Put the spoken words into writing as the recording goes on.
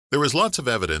There is lots of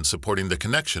evidence supporting the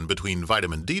connection between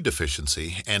vitamin D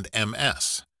deficiency and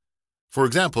MS. For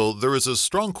example, there is a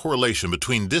strong correlation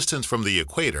between distance from the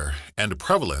equator and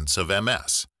prevalence of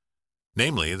MS.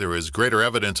 Namely, there is greater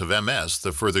evidence of MS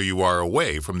the further you are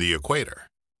away from the equator.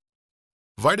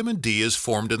 Vitamin D is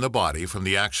formed in the body from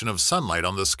the action of sunlight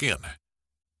on the skin.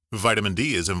 Vitamin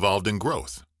D is involved in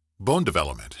growth, bone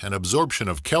development, and absorption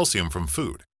of calcium from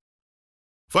food.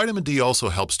 Vitamin D also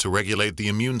helps to regulate the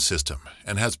immune system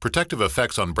and has protective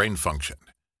effects on brain function.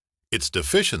 Its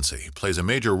deficiency plays a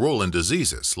major role in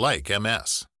diseases like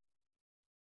MS.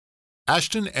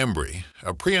 Ashton Embry,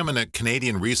 a preeminent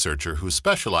Canadian researcher who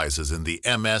specializes in the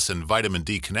MS and vitamin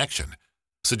D connection,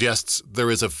 suggests there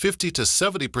is a 50 to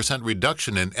 70%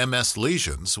 reduction in MS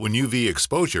lesions when UV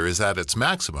exposure is at its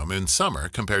maximum in summer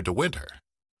compared to winter.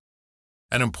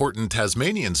 An important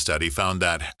Tasmanian study found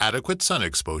that adequate sun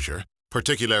exposure,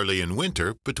 particularly in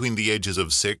winter between the ages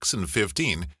of 6 and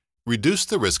 15, reduced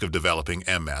the risk of developing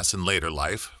MS in later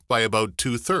life by about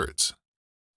 2/3.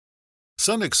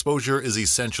 Sun exposure is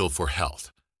essential for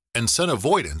health, and sun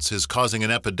avoidance is causing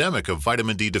an epidemic of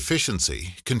vitamin D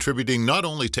deficiency, contributing not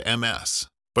only to MS,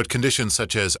 but conditions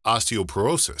such as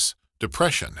osteoporosis,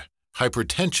 depression,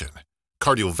 hypertension,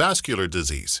 cardiovascular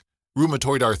disease,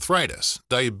 rheumatoid arthritis,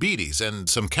 diabetes, and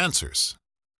some cancers.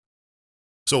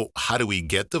 So, how do we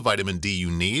get the vitamin D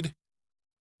you need?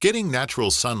 Getting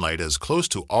natural sunlight as close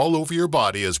to all over your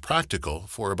body as practical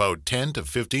for about 10 to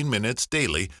 15 minutes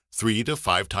daily, 3 to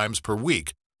 5 times per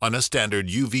week, on a standard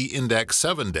UV Index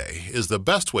 7 day is the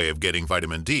best way of getting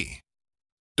vitamin D.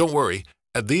 Don't worry,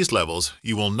 at these levels,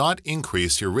 you will not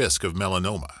increase your risk of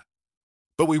melanoma.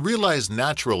 But we realize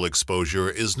natural exposure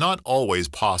is not always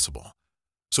possible.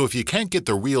 So if you can't get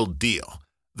the real deal,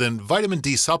 then vitamin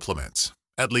D supplements,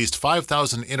 at least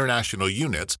 5,000 international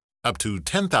units, up to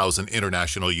 10,000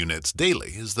 international units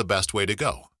daily is the best way to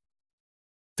go.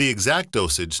 The exact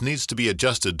dosage needs to be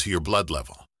adjusted to your blood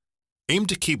level. Aim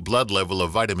to keep blood level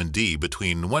of vitamin D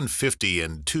between 150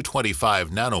 and 225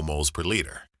 nanomoles per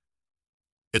liter.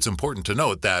 It's important to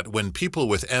note that when people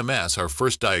with MS are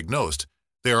first diagnosed,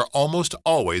 they are almost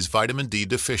always vitamin D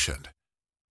deficient.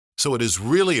 So it is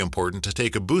really important to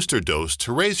take a booster dose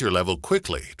to raise your level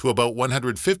quickly to about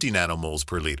 150 nanomoles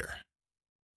per liter.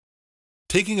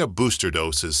 Taking a booster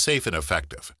dose is safe and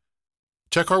effective.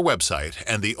 Check our website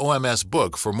and the OMS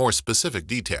book for more specific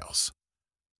details.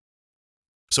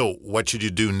 So, what should you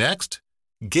do next?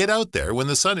 Get out there when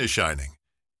the sun is shining.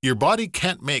 Your body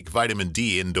can't make vitamin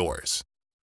D indoors.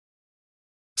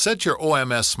 Set your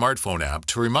OMS smartphone app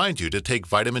to remind you to take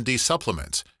vitamin D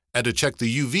supplements and to check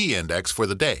the UV index for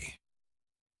the day.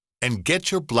 And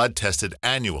get your blood tested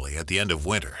annually at the end of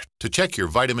winter to check your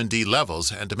vitamin D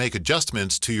levels and to make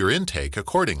adjustments to your intake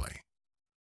accordingly.